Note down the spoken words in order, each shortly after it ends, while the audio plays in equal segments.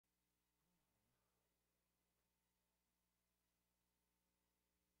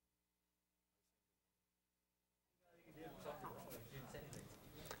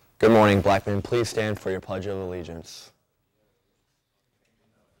Good morning, Blackman. Please stand for your Pledge of Allegiance.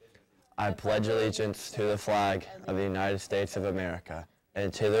 I pledge allegiance to the flag of the United States of America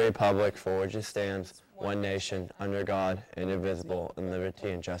and to the republic for which it stands, one nation, under God, indivisible, and liberty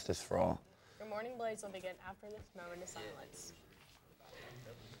and justice for all. Your morning blaze will begin after this moment of silence.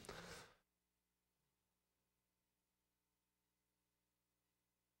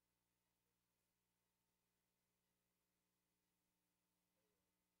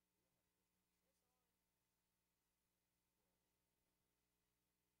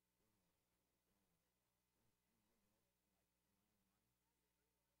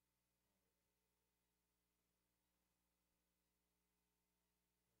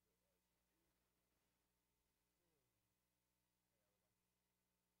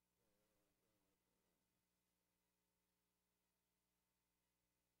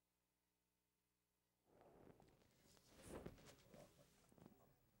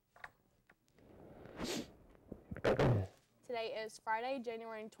 Today is Friday,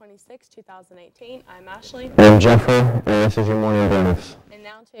 January 26, 2018. I'm Ashley. I'm Jeffrey, and this is your morning bonus. And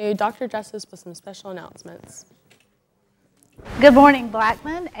now to Dr. Justice with some special announcements. Good morning,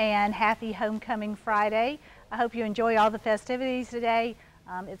 Blackman, and happy Homecoming Friday. I hope you enjoy all the festivities today.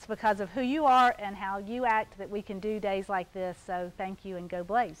 It's because of who you are and how you act that we can do days like this, so thank you and go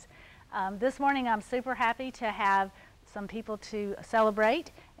Blaze. This morning I'm super happy to have some people to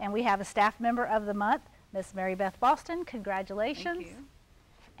celebrate, and we have a staff member of the month, Miss Mary Beth Boston, congratulations. Thank you.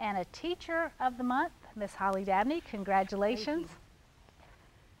 And a teacher of the month, Miss Holly Dabney, congratulations.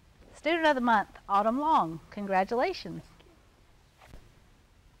 Student of the month, Autumn Long, congratulations.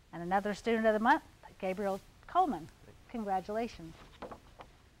 And another student of the month, Gabriel Coleman, congratulations.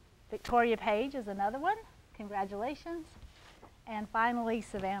 Victoria Page is another one, congratulations. And finally,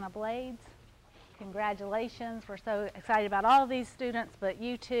 Savannah Blades, congratulations. We're so excited about all of these students, but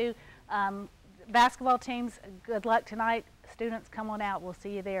you too. Basketball teams, good luck tonight. Students, come on out. We'll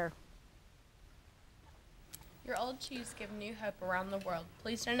see you there. Your old shoes give new hope around the world.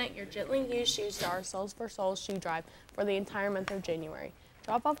 Please donate your gently used shoes to our Souls for Souls shoe drive for the entire month of January.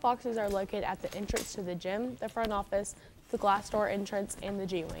 Drop-off boxes are located at the entrance to the gym, the front office, the glass door entrance, and the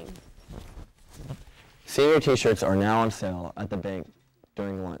G-Wing. Senior t-shirts are now on sale at the bank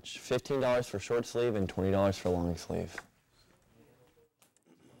during lunch. $15 for short sleeve and $20 for long sleeve.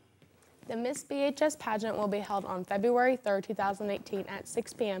 The Miss BHS pageant will be held on February 3rd, 2018 at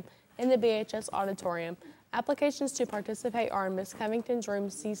 6 p.m. in the BHS auditorium. Applications to participate are in Miss Covington's room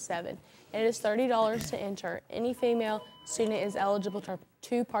C7. It is $30 to enter. Any female student is eligible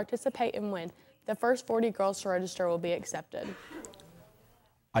to participate and win. The first 40 girls to register will be accepted.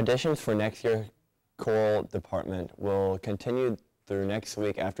 Auditions for next year's choral department will continue through next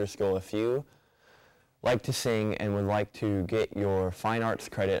week after school. If you like to sing and would like to get your fine arts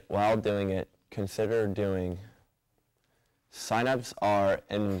credit while doing it, consider doing. Sign-ups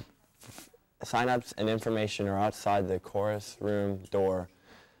and information are outside the chorus room door.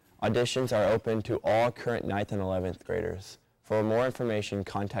 Auditions are open to all current 9th and 11th graders. For more information,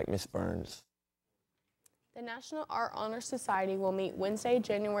 contact Ms. Burns. The National Art Honor Society will meet Wednesday,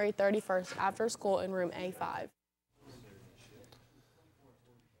 January 31st after school in room A5.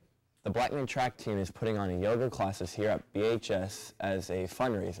 The Blackman track team is putting on a yoga classes here at BHS as a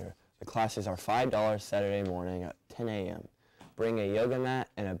fundraiser. The classes are $5 Saturday morning at 10 a.m. Bring a yoga mat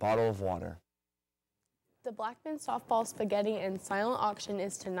and a bottle of water. The Blackman softball spaghetti and silent auction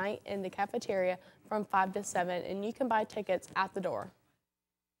is tonight in the cafeteria from 5 to 7, and you can buy tickets at the door.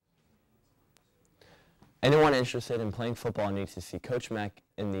 Anyone interested in playing football needs to see Coach Mack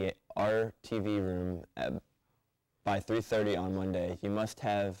in the RTV room by 3:30 on Monday. You must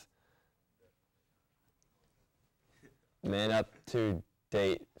have man up to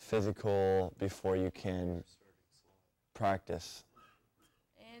date physical before you can practice.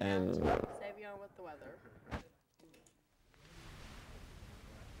 And Savion with the weather.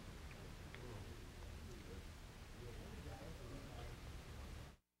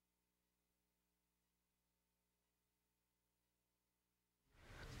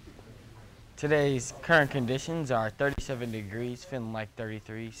 Today's current conditions are 37 degrees, feeling like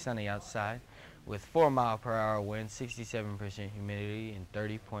 33, sunny outside, with 4-mile-per-hour wind, 67% humidity, and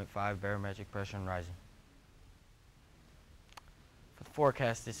 30.5 barometric pressure and rising. For the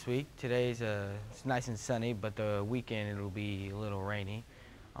forecast this week, today's it's nice and sunny, but the weekend it'll be a little rainy.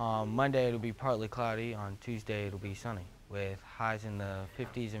 On Monday it'll be partly cloudy. On Tuesday it'll be sunny, with highs in the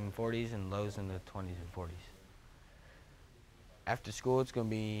 50s and 40s and lows in the 20s and 40s. After school, it's going to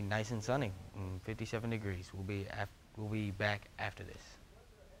be nice and sunny, 57 degrees. We'll be back after this.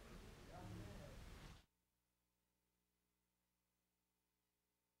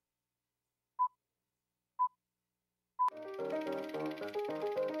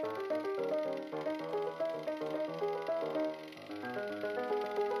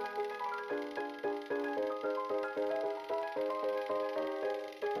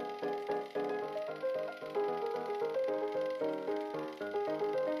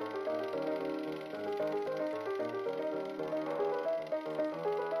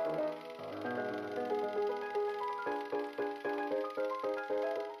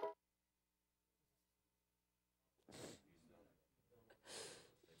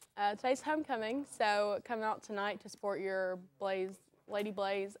 Today's homecoming, so come out tonight to support your Lady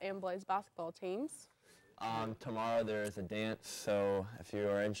Blaze and Blaze basketball teams. Tomorrow there is a dance, so if you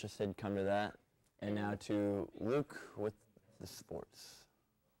are interested, come to that. And now to Luke with the sports.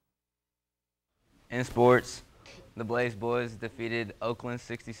 In sports, the Blaze boys defeated Oakland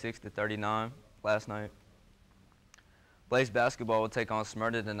 66-39 last night. Blaze basketball will take on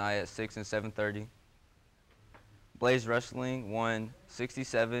Smyrna tonight at 6 and 7:30. Blaze wrestling won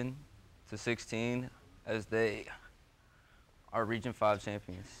 67-16 as they are Region 5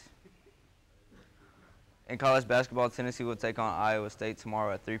 champions. In college basketball, Tennessee will take on Iowa State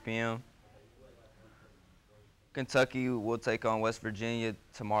tomorrow at 3 p.m. Kentucky will take on West Virginia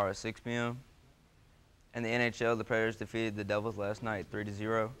tomorrow at 6 p.m. In the NHL, the Predators defeated the Devils last night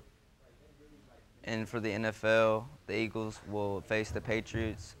 3-0. And for the NFL, the Eagles will face the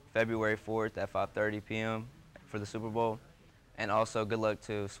Patriots February 4th at 5:30 p.m. for the Super Bowl. And also, good luck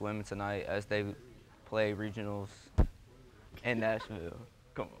to swimming tonight as they play regionals in Nashville.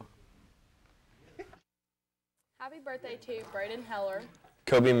 Come on. Happy birthday to Braden Heller,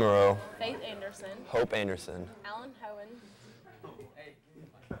 Kobe Moreau, Faith Anderson, Hope Anderson, Alan Hohen,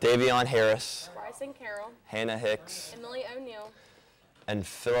 Davion Harris, Bryson Carroll, Hannah Hicks, Emily O'Neill. and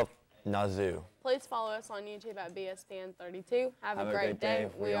Philip Nazoo. Please follow us on YouTube at BSPN 32. Have a great day.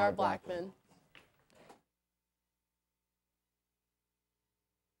 We are Blackmen.